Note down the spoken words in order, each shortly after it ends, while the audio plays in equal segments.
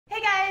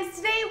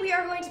we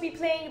are going to be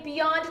playing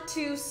Beyond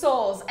Two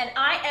Souls, and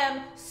I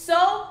am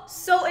so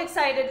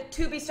excited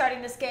to be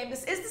starting this game.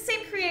 This is the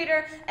same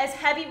creator as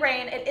Heavy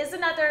Rain. It is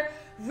another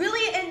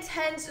really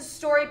intense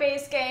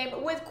story-based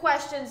game with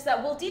questions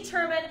that will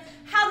determine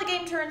how the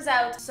game turns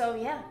out. So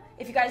yeah,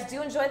 if you guys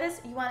do enjoy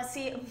this, you want to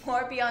see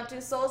more Beyond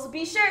Two Souls,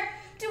 be sure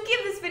to give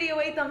this video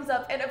a thumbs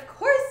up, and of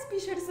course, be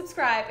sure to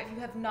subscribe if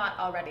you have not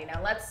already.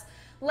 Now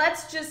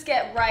let's just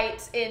get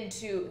right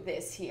into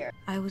this here.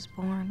 I was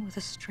born with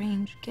a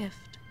strange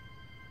gift.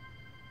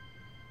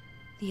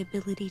 The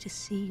ability to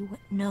see what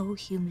no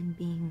human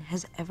being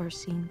has ever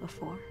seen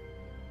before.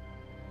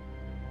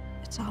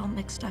 It's all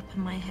mixed up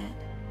in my head.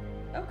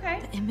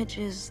 Okay. The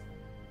images,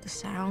 the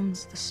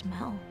sounds, the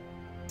smell.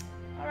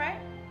 All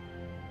right.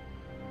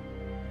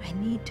 I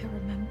need to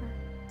remember.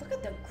 Look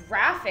at the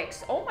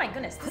graphics. Oh my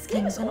goodness, this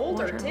game is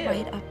older too.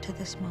 Right up to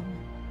this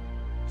moment.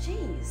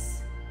 Jeez.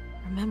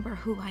 Remember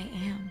who I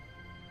am.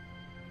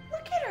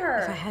 Look at her.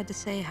 If I had to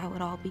say how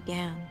it all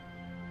began,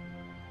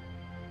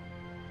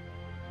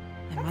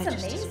 I might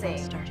just as well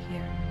start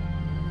here.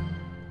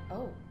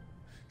 Oh,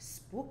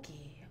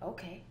 spooky.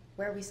 Okay,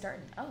 where are we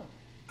starting? Oh.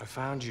 I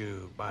found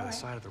you by the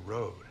side of the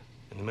road,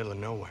 in the middle of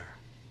nowhere.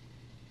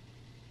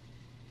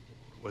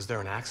 Was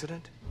there an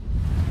accident?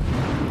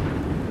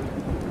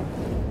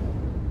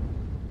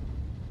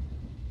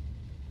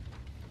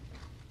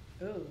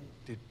 Ooh.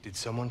 Did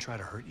someone try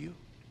to hurt you?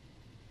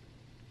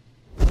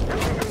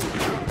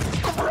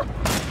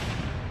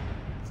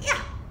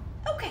 Yeah.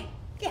 Okay.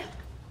 Yeah.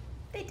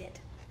 They did.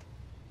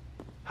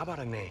 How about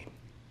a name?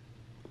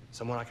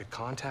 Someone I could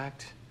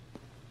contact?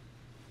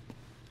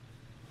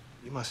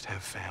 You must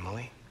have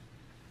family,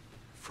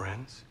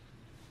 friends,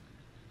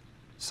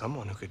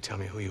 someone who could tell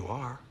me who you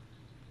are.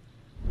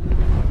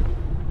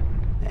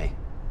 Hey.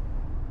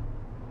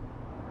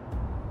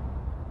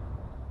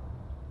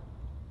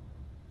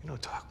 You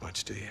don't talk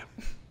much, do you?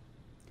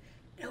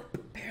 Nope,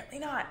 apparently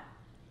not.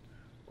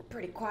 We're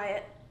pretty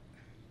quiet.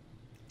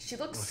 She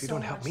looks well, if you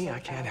don't help me, I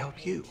can't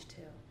help you.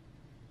 Too.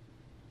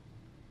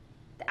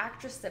 The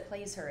actress that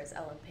plays her is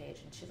Ellen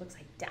Page, and she looks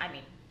like, I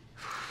mean,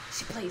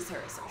 she plays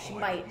her, so she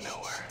might, she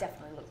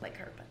definitely look like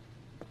her, but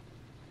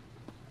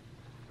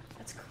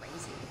that's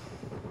crazy.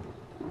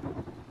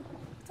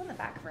 What's on the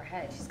back of her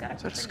head? She's got a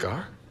pretty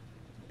scar?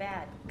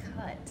 Bad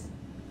cut.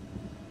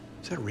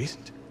 Is that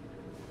recent?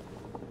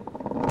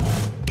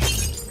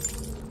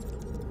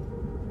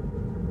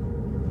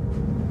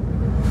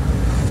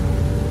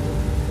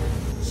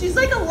 She's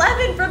like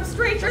 11 from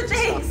Stranger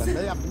Things.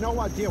 They have no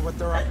idea what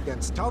they're up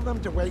against. Tell them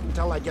to wait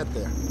until I get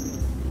there.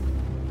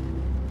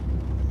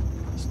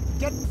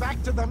 Get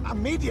back to them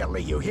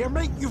immediately, you hear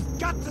me? You've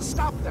got to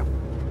stop them.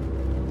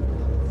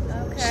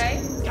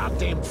 Okay.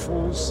 Goddamn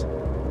fools.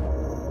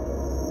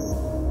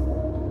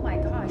 Oh my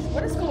gosh,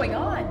 what is going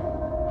on?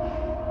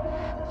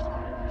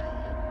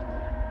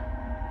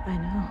 I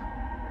know.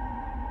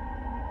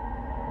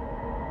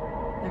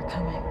 They're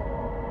coming.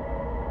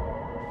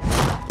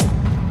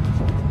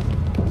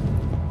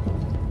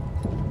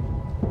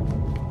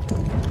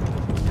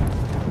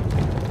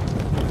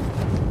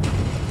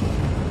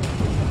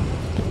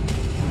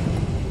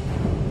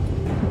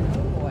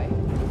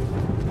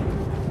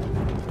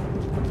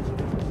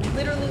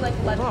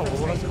 Oh,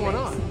 well, what's going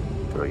on?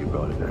 Girl, you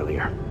brought it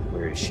earlier.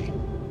 Where is she?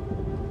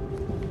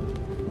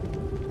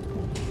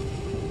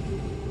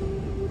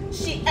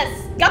 She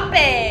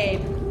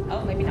escaped!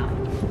 Oh, maybe not.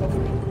 Go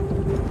for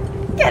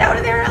it. Get out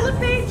of there, Ellen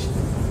Page!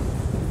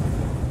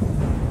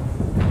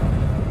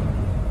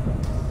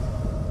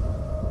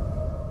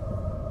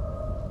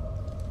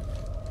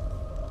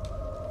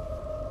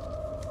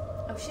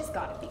 Oh, she's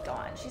gotta be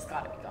gone. She's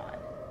gotta be gone.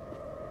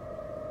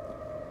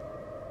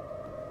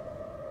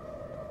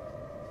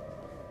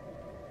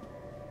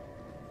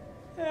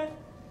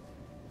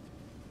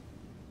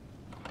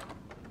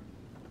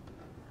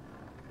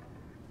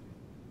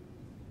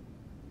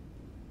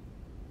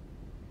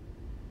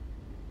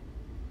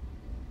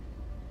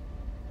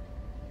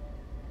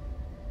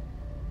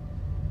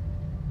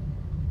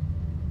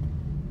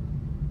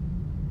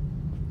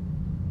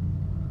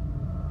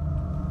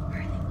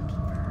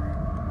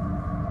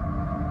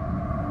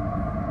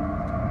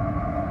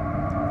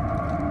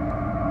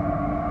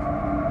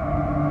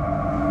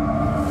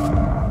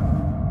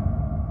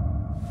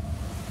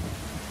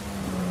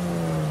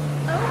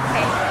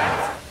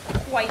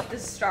 Quite the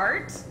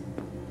start.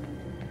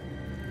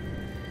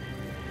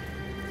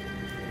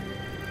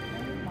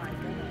 Oh my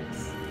goodness.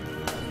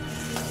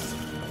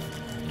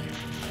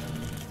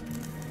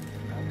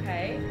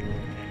 Okay.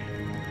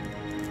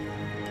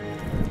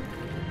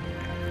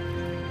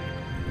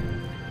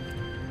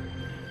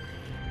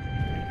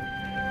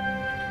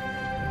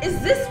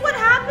 Is this what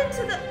happened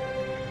to the...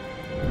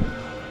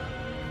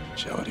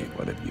 Jody,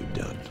 what have you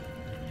done?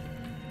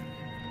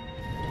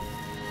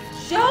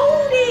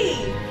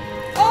 Jody!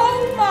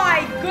 Oh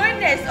my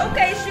goodness.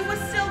 Okay, she was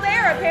still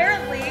there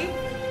apparently.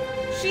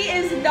 She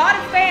is not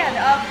a fan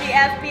of the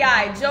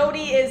FBI.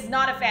 Jody is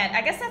not a fan.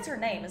 I guess that's her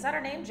name. Is that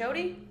her name,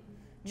 Jody?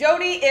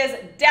 Jody is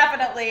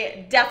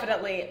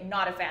definitely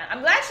not a fan.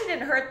 I'm glad she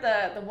didn't hurt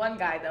the one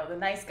guy though, the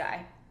nice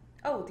guy.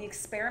 Oh, the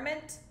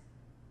experiment?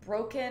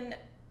 Broken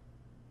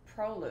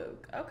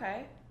prologue.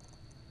 Okay.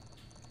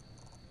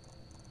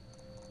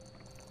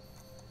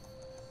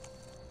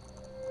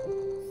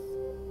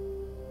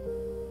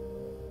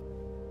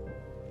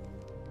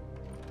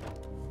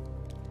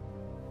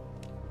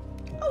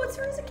 Oh, it's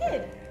her as a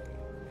kid.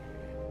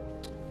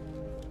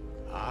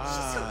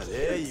 Ah, so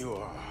there you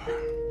are.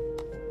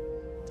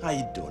 How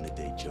you doing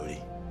today,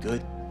 Jody?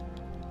 Good?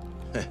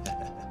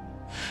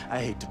 I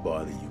hate to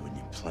bother you when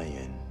you're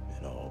playing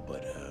and all,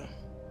 but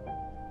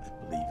I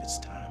believe it's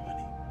time,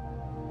 honey.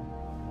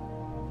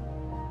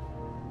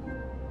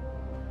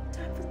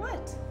 Time for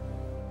what?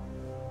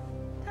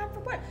 Time for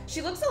what?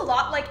 She looks a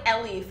lot like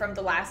Ellie from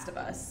The Last of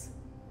Us.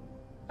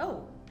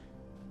 Oh.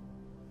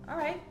 All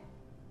right.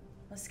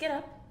 Let's get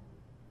up.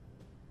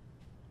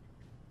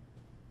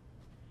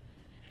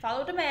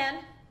 Follow the man.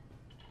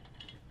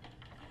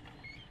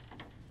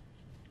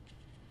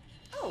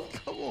 Oh.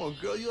 Come on,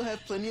 girl. You'll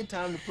have plenty of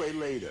time to play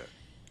later.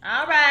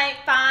 All right,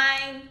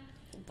 fine.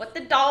 Put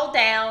the doll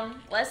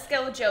down. Let's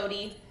go,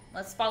 Jody.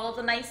 Let's follow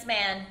the nice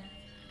man.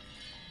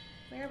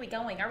 Where are we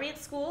going? Are we at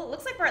school? It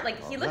looks like we're at,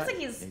 like, he looks like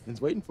he's... Nathan's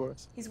waiting for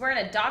us. He's wearing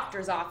a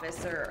doctor's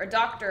office or a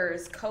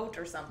doctor's coat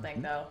or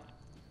something, though.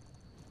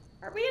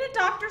 Are we in a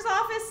doctor's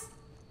office?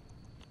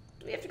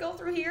 Do we have to go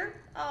through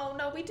here? Oh,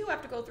 no, we do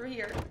have to go through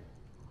here.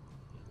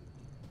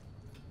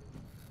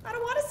 I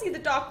don't want to see the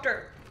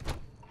doctor.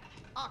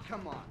 Oh,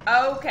 come on.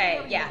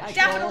 Okay, yeah,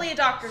 definitely a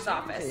doctor's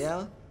office. Hey,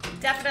 Alan.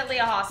 Definitely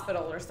a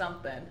hospital or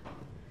something.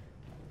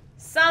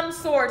 Some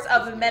sort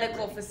of a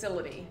medical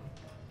facility.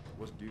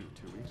 Was due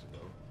 2 weeks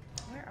ago.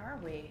 Where are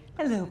we?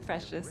 Hello,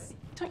 precious.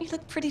 Don't you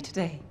look pretty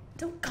today?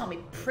 Don't call me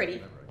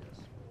pretty.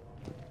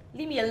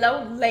 Leave me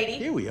alone, lady.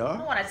 Here we are. I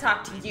don't want to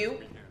talk to you.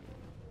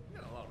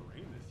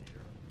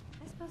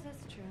 I suppose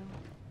that's true.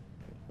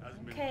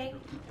 Okay,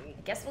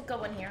 I guess we'll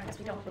go in here. I guess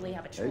we don't really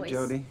have a choice. Hey,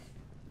 Jody.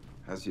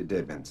 How's your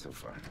day been so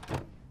far?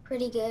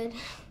 Pretty good.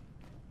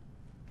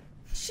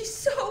 She's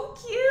so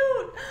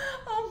cute.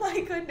 Oh my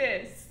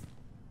goodness.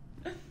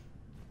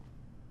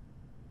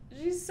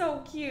 She's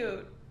so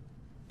cute.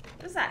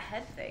 What is that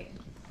head thing?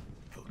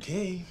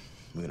 Okay,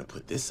 we're gonna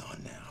put this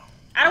on now.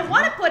 I don't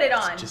want to put it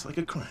on. It's just like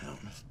a crown.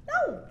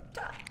 No.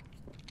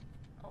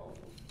 Oh.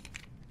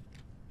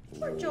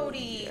 Poor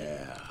Jody.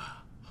 Yeah.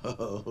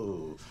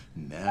 Oh,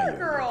 now Poor you're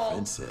girl. a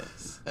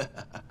princess.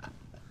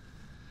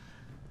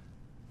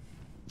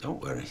 Don't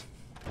worry.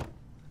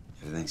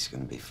 Everything's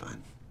gonna be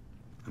fine.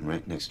 I'm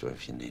right next door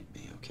if you need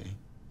me, okay?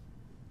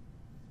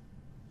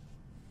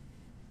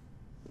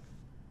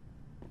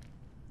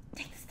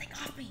 Take this thing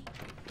off me.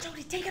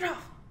 Jody, take it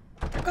off.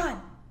 They're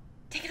gone.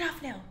 Take it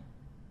off now.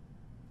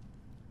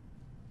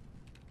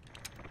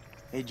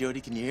 Hey,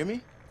 Jody, can you hear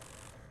me?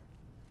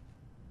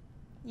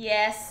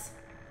 Yes.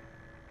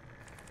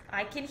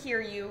 I can hear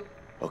you.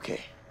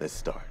 Okay, let's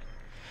start.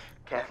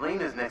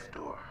 Kathleen is next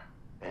door,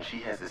 and she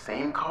has the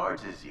same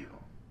cards as you.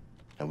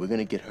 And we're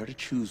gonna get her to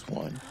choose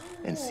one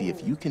and see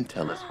if you can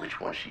tell us which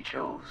one she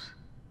chose.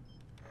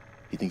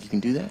 You think you can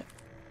do that?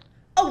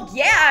 Oh,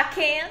 yeah, I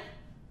can.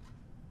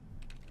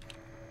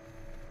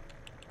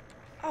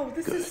 Oh,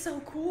 this Good. is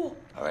so cool.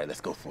 All right, let's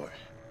go for it.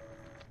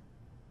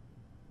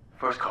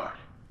 First card.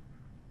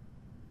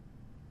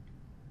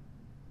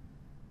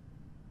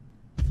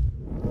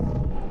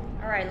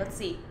 All right, let's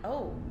see.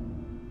 Oh.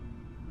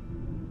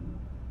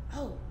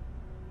 Oh.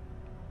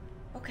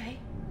 Okay.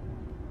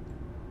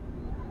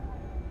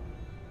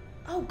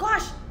 Oh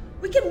gosh,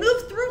 we can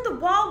move through the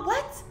wall.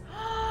 What?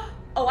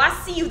 Oh, I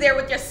see you there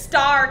with your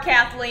star,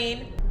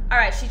 Kathleen. All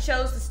right, she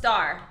chose the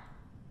star.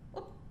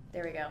 Oop,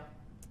 there we go.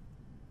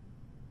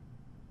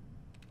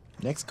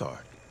 Next card.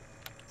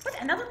 What,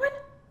 another one?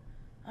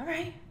 All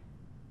right.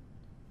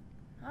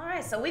 All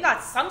right, so we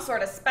got some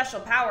sort of special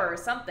power or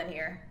something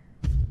here.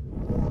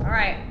 All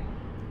right.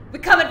 We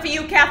coming for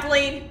you,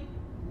 Kathleen.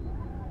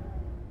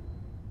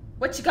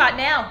 What you got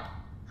now?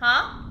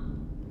 Huh?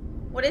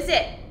 What is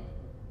it?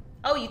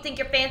 Oh, you think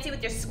you're fancy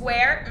with your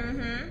square?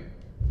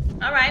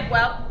 Mm-hmm. All right,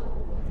 well.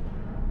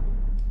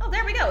 Oh,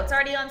 there we go. It's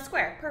already on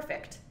square.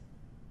 Perfect.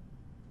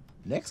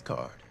 Next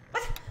card.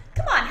 What?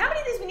 Come on, how many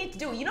of these we need to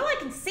do? You know I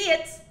can see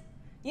it.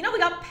 You know we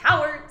got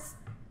powers.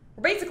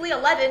 We're basically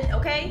 11,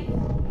 okay?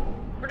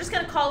 We're just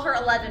gonna call her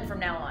 11 from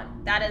now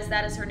on. That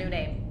is her new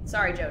name.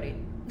 Sorry, Jody.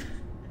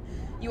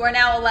 You are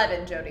now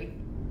 11, Jody.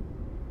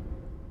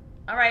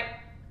 All right.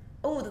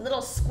 Oh, the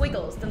little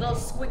squiggles, the little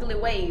squiggly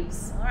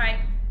waves. All right.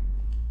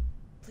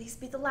 Please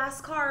be the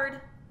last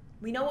card.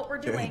 We know what we're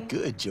doing.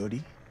 Very good,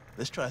 Jody.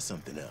 Let's try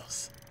something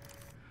else.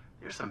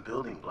 There's some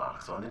building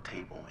blocks on the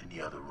table in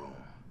the other room.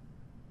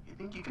 You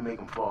think you can make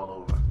them fall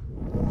over?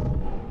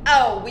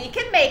 Oh, we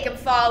can make him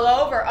fall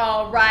over,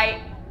 all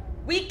right.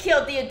 We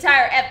killed the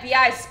entire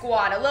FBI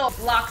squad. A little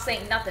blocks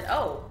ain't nothing.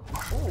 Oh,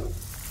 ooh.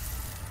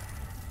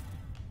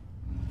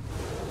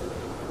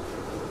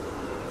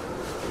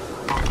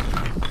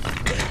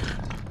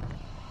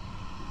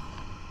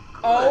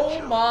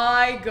 Oh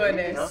my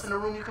goodness. Anything else in the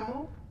room you can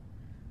move?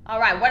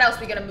 All right, what else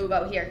we gonna move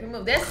out here? Can we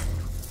move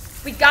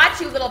this? We got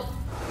you, little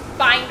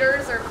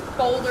binders or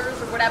folders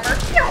or whatever.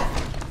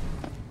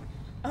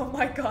 Oh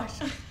my gosh.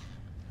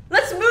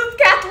 Let's move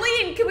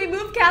Kathleen. Can we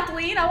move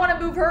Kathleen? I want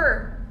to move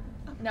her.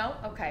 No?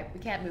 Okay, we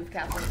can't move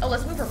Kathleen. Oh,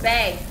 let's move her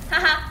bag.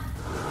 Haha.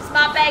 It's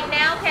my bag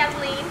now,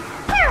 Kathleen.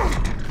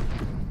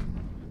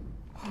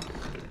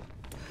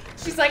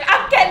 She's like,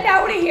 I'm getting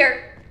out of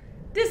here.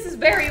 This is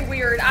very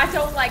weird. I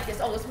don't like this.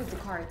 Oh, let's move the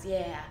cards.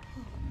 Yeah.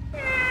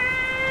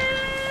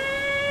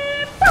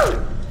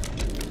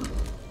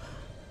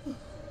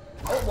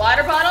 Oh,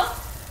 water bottle.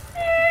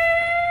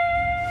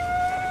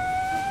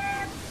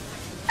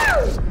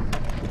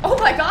 Oh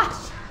my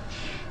gosh.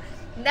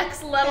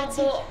 Next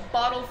level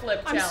bottle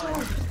flip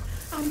challenge.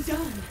 I'm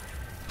done.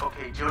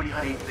 Okay, Jody,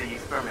 honey, the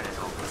experiment is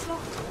over.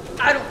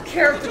 I don't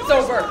care if it's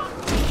over.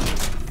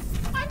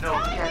 No,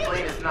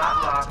 Kathleen is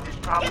not locked. It's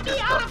probably just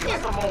stuck. Give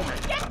us a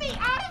moment. Get me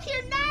out of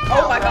here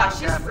now! Oh my gosh,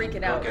 she's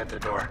freaking out. Go get the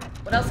door.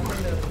 What else can we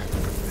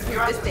move? You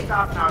have This to thing.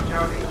 stop now,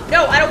 Jody.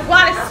 No, I don't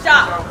want to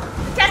stop.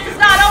 The test is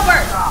not over.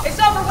 It's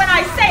over when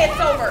I say it's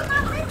over.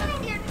 Stop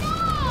listening here! No!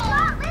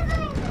 Stop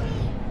listening to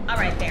me! All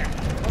right, there.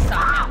 We'll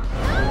stop now.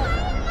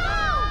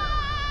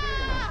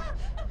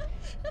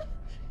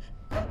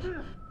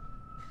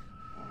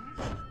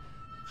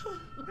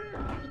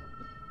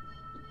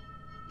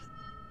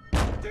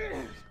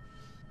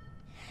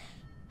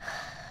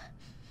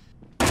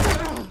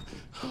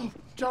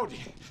 Jody,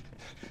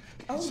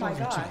 Oh my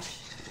gosh.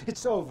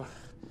 it's over.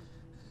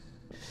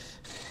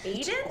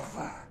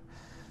 Aiden?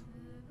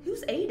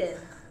 Who's Aiden?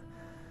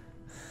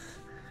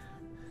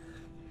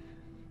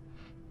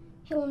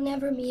 It will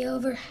never be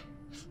over.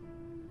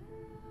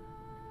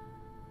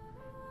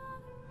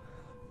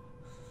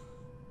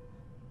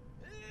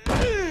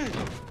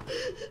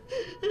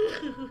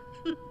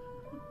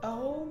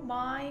 Oh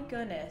my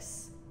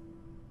goodness.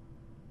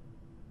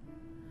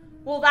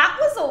 Well, that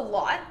was a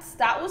lot.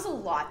 That was a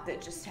lot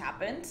that just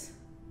happened.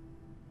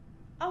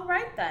 All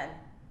right then.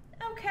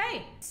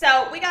 Okay.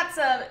 So we got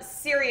some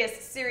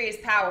serious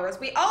powers.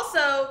 We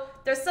also,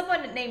 there's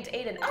someone named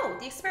Aiden. Oh,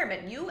 the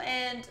experiment. You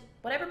and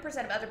whatever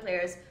percent of other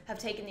players have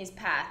taken these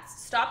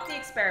paths, stopped the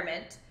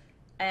experiment,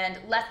 and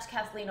left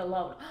Kathleen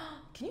alone.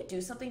 Can you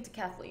do something to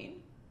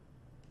Kathleen?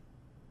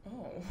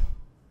 Oh.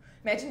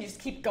 Imagine you just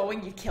keep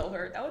going, you kill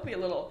her. That'd be a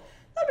little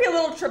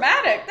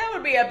traumatic. That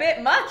would be a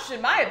bit much, in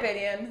my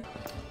opinion.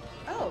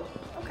 Oh,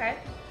 okay.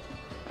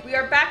 We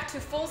are back to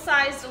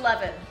full-sized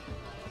 11.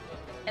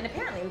 And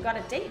apparently we've got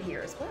a date here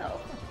as well.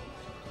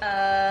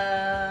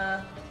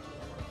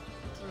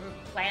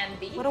 Plan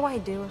B? What do I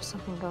do if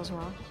something goes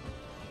wrong?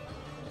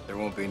 There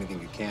won't be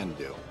anything you can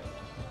do.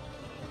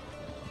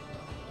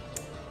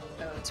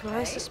 That's what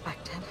I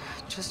suspected.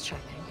 Just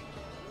checking.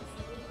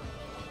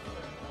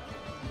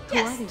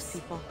 Yes. Who are these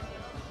people?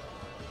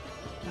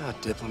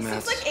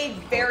 Diplomats. Seems like a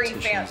very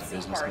politicians, fancy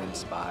businessmen, party.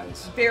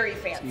 spies. Very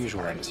It's fancy the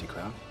usual party. embassy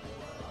crowd.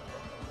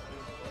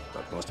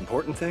 But the most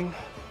important thing,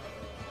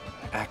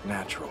 act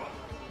natural.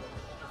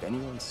 If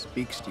anyone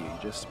speaks to you,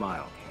 just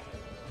smile.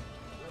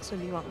 So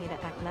do you want me to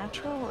act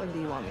natural, or do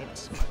you want me to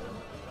smile?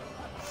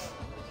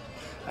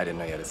 I didn't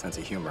know you had a sense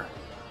of humor.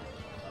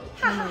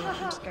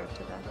 I'm scared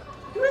to death.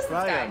 Who is this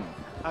Ryan,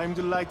 guy? I'm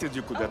delighted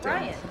you could Oh, attend.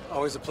 Ryan.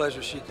 Always a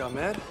pleasure, Sheikh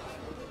Ahmed.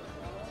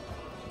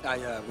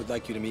 I would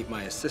like you to meet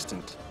my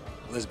assistant,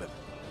 Elizabeth.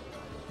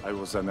 I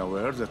was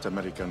unaware that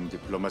American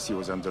diplomacy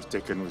was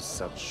undertaken with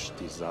such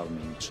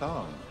disarming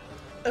charm.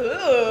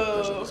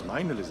 Pleasure Ooh. was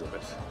mine,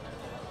 Elizabeth.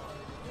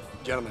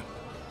 Gentlemen,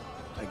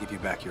 I give you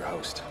back your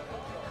host.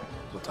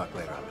 We'll talk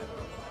later, Ahmed.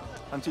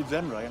 Until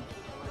then, Ryan.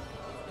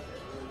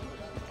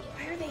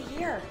 Why are they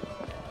here?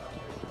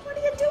 What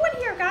are you doing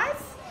here, guys?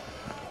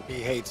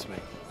 He hates me.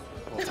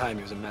 The whole time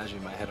he was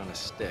imagining my head on a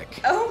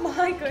stick. Oh my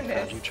Found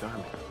goodness. you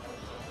charming.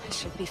 I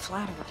should be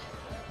flattered.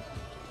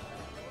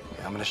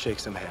 Yeah, I'm gonna shake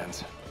some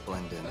hands,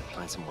 blend in,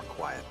 find somewhere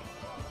quiet.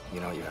 You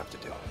know what you have to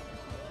do.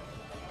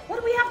 What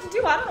do we have to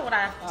do? I don't know what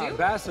I have to do.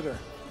 Ambassador,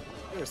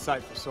 you're a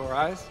sight for sore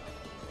eyes.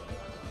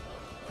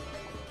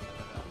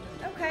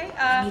 Okay,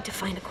 I need to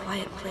find a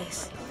quiet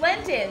place.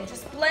 blend in.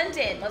 Just blend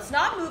in. Let's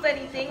not move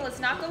anything. Let's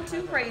not go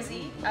too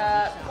crazy.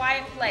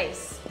 Quiet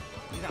place.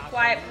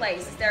 Quiet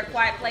place. Is there a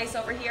quiet place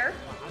over here?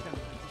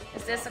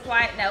 Is this a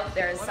quiet? No,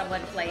 there is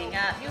someone playing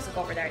music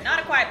over there. Not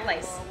a quiet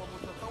place.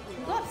 Can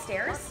we go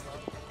upstairs?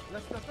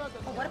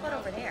 Oh, what about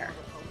over there?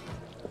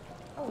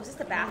 Oh, is this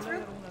the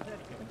bathroom?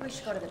 Maybe we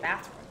should go to the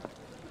bathroom.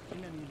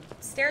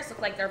 Stairs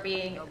look like they're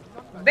being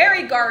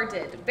very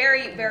guarded.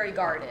 Very, very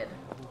guarded.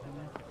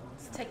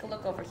 Let's take a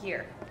look over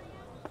here.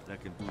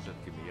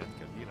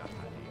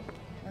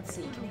 Let's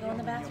see. Can we go in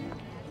the bathroom?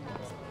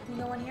 Can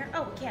we go in here?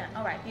 Oh, we can.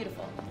 All right,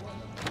 beautiful.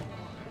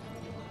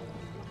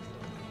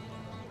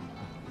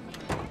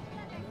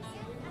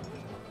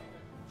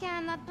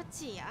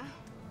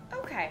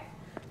 Okay.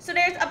 So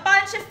there's a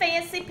bunch of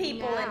fancy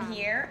people in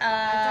here.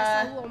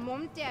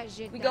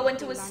 We go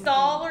into a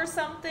stall or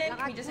something?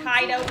 Can we just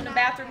hide out in the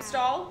bathroom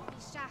stall?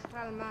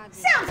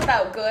 Sounds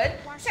about good.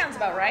 Sounds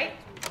about right.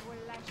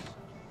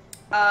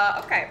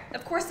 Okay.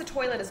 Of course the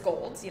toilet is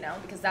gold, you know,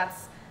 because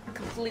that's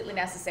completely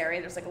necessary.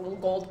 There's like a little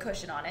gold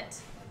cushion on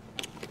it.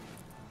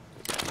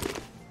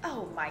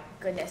 Oh my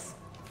goodness.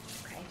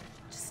 Okay.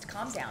 Just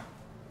calm down.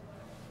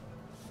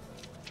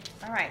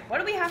 Alright, what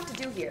do we have to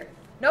do here?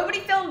 Nobody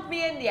filled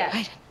me in yet.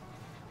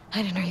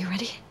 Aiden, are you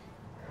ready?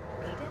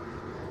 Aiden?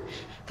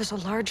 There's a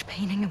large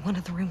painting in one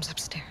of the rooms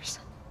upstairs.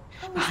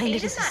 Oh, Behind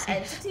it Aiden is a that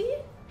safe. entity?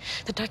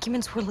 The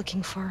documents we're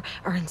looking for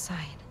are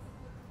inside.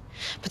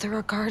 But there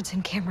are guards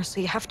and cameras,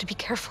 so you have to be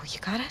careful. You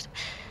got it?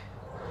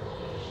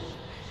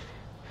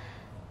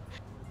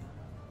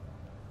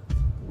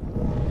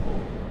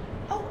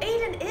 Oh,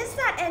 Aiden is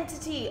that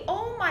entity.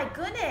 Oh my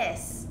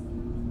goodness.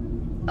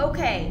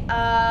 Okay,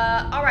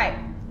 alright.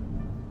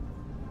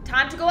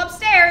 Time to go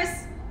upstairs.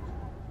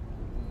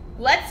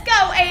 Let's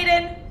go,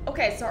 Aiden.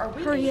 Okay, so are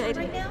we Hurry, Aiden Aiden.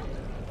 right now?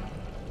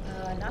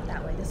 Not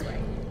that way, this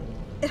way.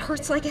 It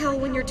hurts like hell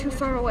when you're too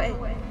far away.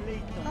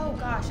 Oh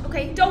gosh,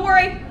 okay, don't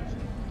worry.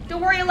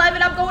 Don't worry,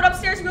 11, I'm going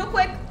upstairs real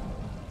quick.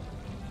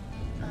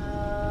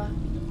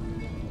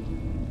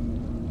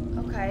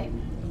 Okay.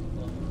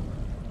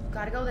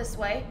 Gotta go this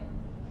way.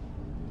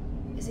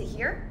 Is it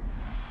here?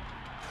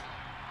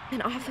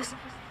 An office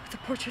with a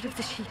portrait of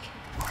the Sheik.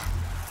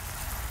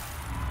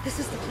 This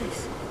is the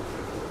place.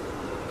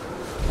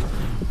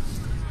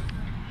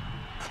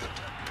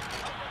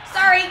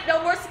 Sorry,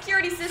 no more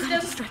security Try to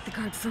systems. distract the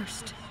guard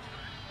first.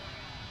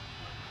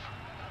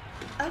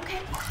 Okay.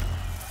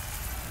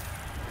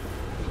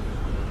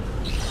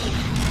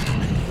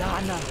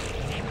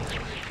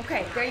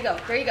 Okay, there you go,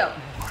 there you go.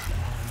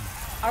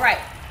 All right.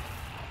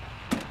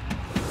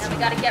 Now we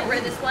gotta get rid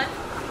of this one.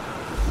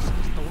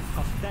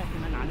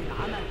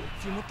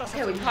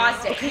 Okay, we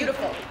paused it.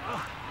 Beautiful.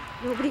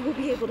 Nobody will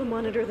be able to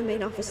monitor the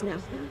main office now.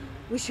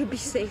 We should be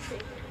safe.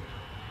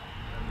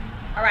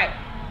 All right.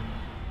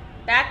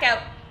 Back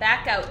out.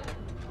 Back out.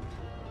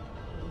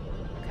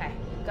 Okay.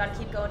 We gotta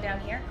keep going down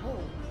here. Oh.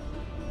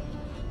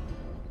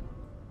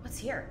 What's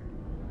here?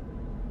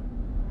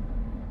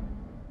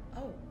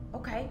 Oh,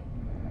 okay.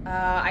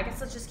 I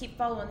guess let's just keep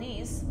following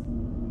these.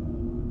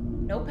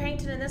 No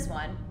painting in this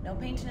one. No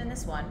painting in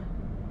this one.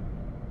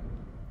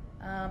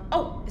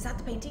 Oh, is that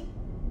the painting?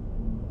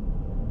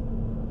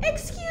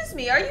 Excuse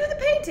me, are you the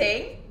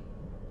painting?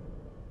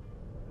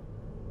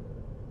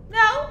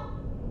 No?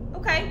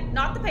 Okay,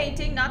 not the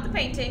painting, not the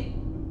painting.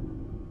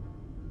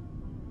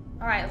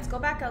 Alright, let's go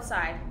back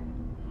outside.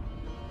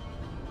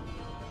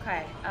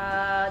 Okay,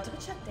 did we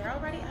check there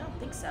already? I don't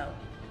think so.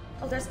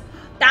 Oh,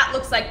 that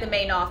looks like the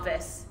main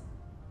office.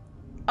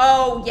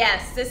 Oh,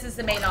 yes, this is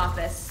the main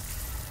office.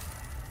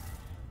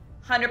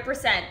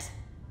 100%.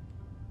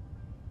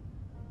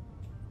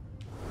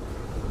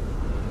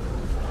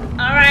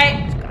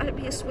 Alright. There's gotta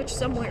be a switch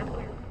somewhere.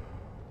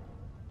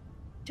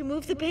 To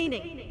move the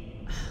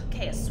painting.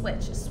 Okay, a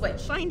switch, a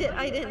switch. Find it,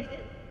 Aiden.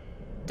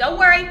 Don't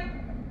worry.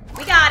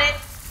 We got it.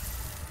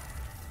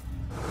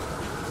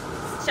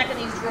 Let's check in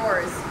these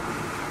drawers.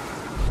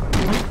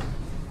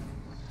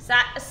 Is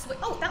that a switch?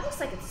 Oh, that looks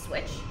like it's a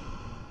switch.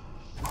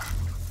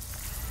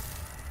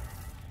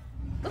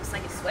 Looks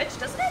like a switch,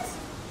 doesn't it?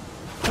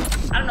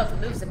 I don't know if it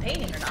moves the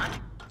painting or not.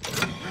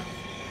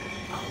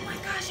 Oh my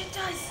gosh, it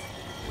does.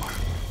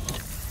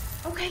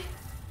 Okay.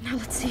 Now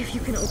let's see if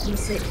you can open the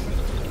safe.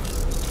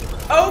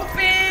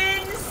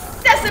 Open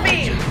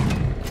sesame!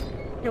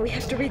 Now we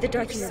have to read the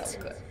documents.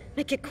 So good.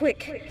 Make it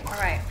quick.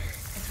 Alright,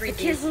 let's read I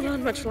can't these. hold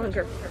on much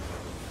longer.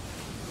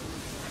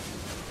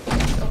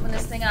 Let's open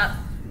this thing up.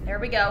 There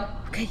we go.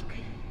 Okay,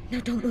 now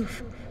don't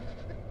move.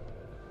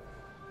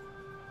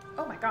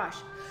 Oh my gosh.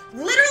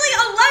 Literally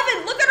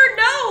 11! Look at her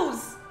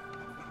nose!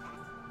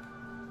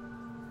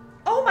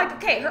 Oh my,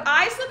 okay, her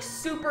eyes look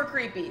super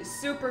creepy.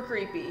 Super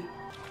creepy.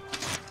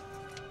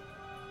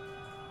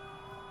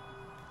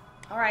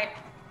 Alright.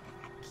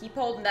 Keep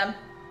holding them.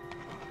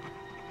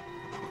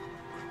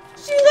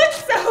 She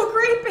looks so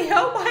creepy!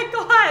 Oh my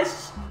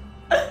gosh!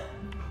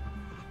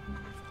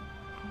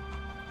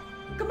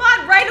 Come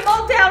on, write them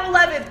all down,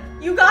 11!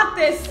 You got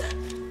this!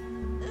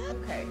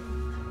 Okay.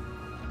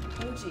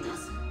 Oh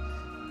jeez.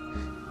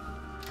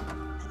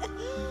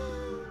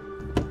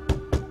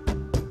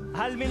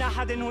 هل من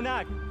أحد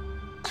هناك؟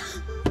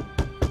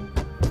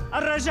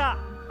 الرجاء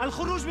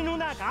الخروج من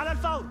هناك على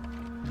الفور.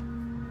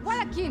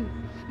 ولكن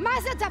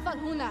ماذا تفعل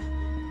هنا؟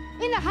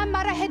 إنها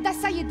مراهد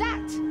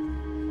السيدات.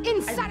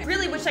 I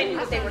really wish I knew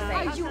what they were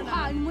saying.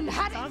 أيها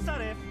المنحرف.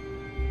 سأنصرف.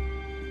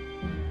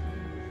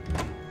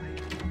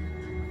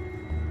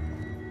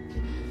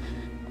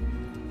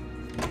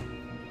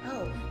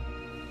 Oh.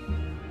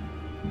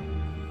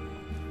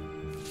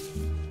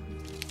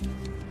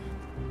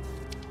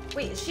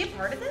 Wait, is she a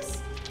part of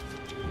this?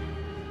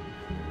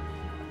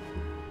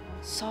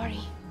 Sorry.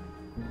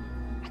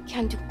 I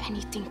can't do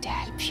anything to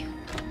help you.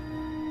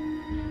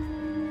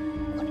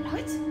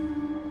 What?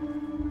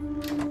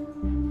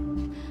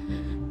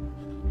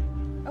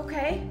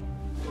 Okay.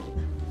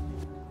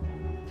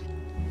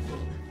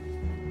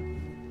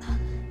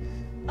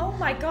 Oh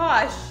my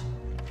gosh.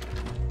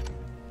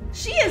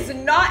 She is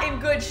not in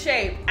good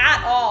shape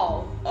at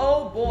all.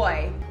 Oh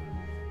boy.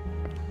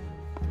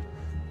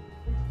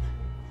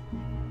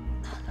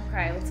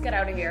 Okay, let's get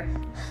out of here.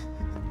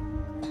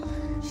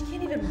 She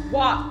can't even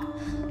walk.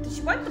 Did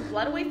she wipe the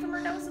blood away from her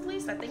nose at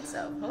least? I think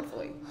so,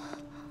 hopefully.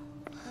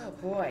 Oh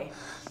boy.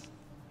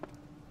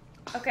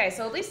 Okay,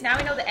 so at least now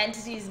we know the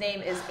entity's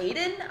name is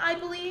Aiden, I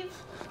believe.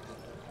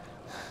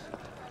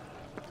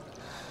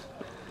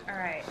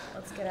 Alright,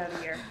 let's get out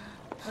of here.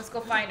 Let's go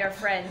find our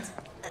friend.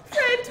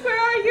 Friend, where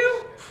are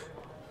you?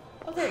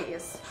 Oh, there he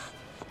is.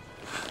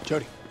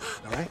 Jody,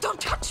 all right? Don't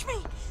touch me!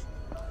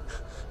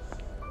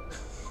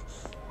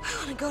 I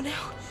want to go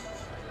now.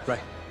 Right.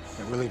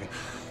 Yeah, we're leaving.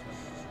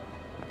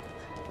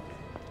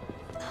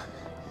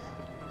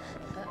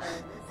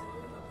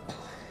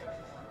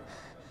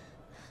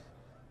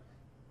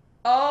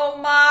 Oh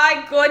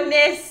my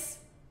goodness.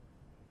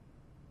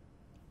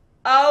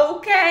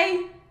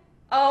 Okay.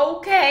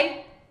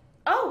 Okay.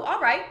 Oh,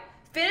 all right.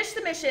 Finish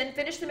the mission.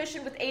 Finish the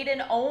mission with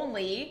Aiden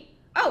only.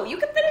 Oh, you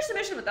can finish the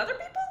mission with other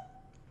people?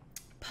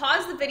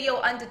 Pause the video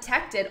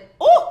undetected.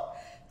 Oh,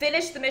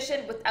 finish the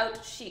mission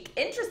without Sheik.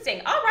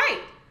 Interesting. All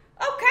right.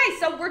 Okay,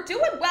 so we're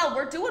doing well.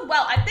 We're doing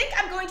well. I think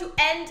I'm going to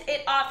end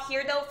it off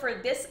here, though, for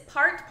this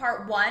part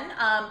 1.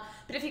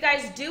 But if you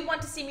guys do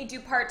want to see me do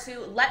part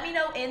 2, let me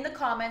know in the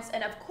comments.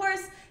 And of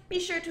course, be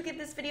sure to give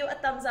this video a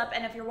thumbs up.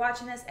 And if you're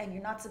watching this and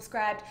you're not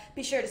subscribed,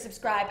 be sure to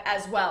subscribe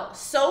as well.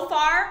 So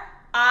far,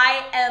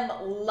 I am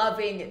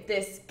loving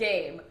this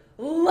game.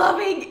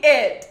 Loving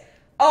it.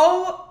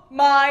 Oh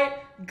my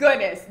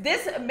goodness.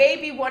 This may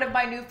be one of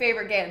my new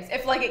favorite games.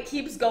 If like it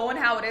keeps going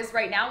how it is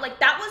right now. Like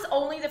that was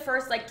only the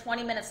first like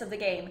 20 minutes of the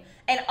game.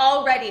 And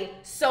already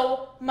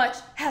so much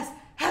has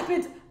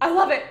happened. I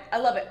love it. I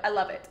love it. I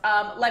love it.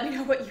 Let me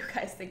know what you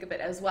guys think of it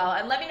as well.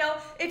 And let me know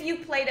if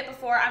you've played it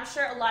before. I'm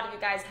sure a lot of you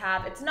guys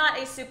have. It's not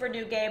a super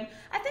new game.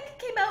 I think it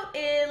came out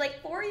in like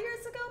 4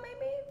 years ago,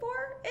 maybe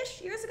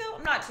 4-ish years ago.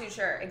 I'm not too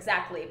sure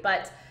exactly.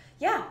 But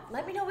yeah,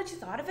 let me know what you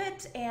thought of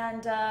it.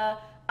 And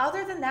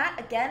other than that,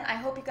 again, I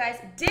hope you guys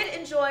did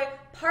enjoy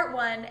part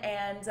 1.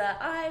 And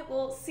I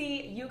will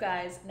see you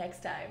guys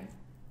next time.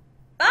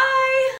 Bye!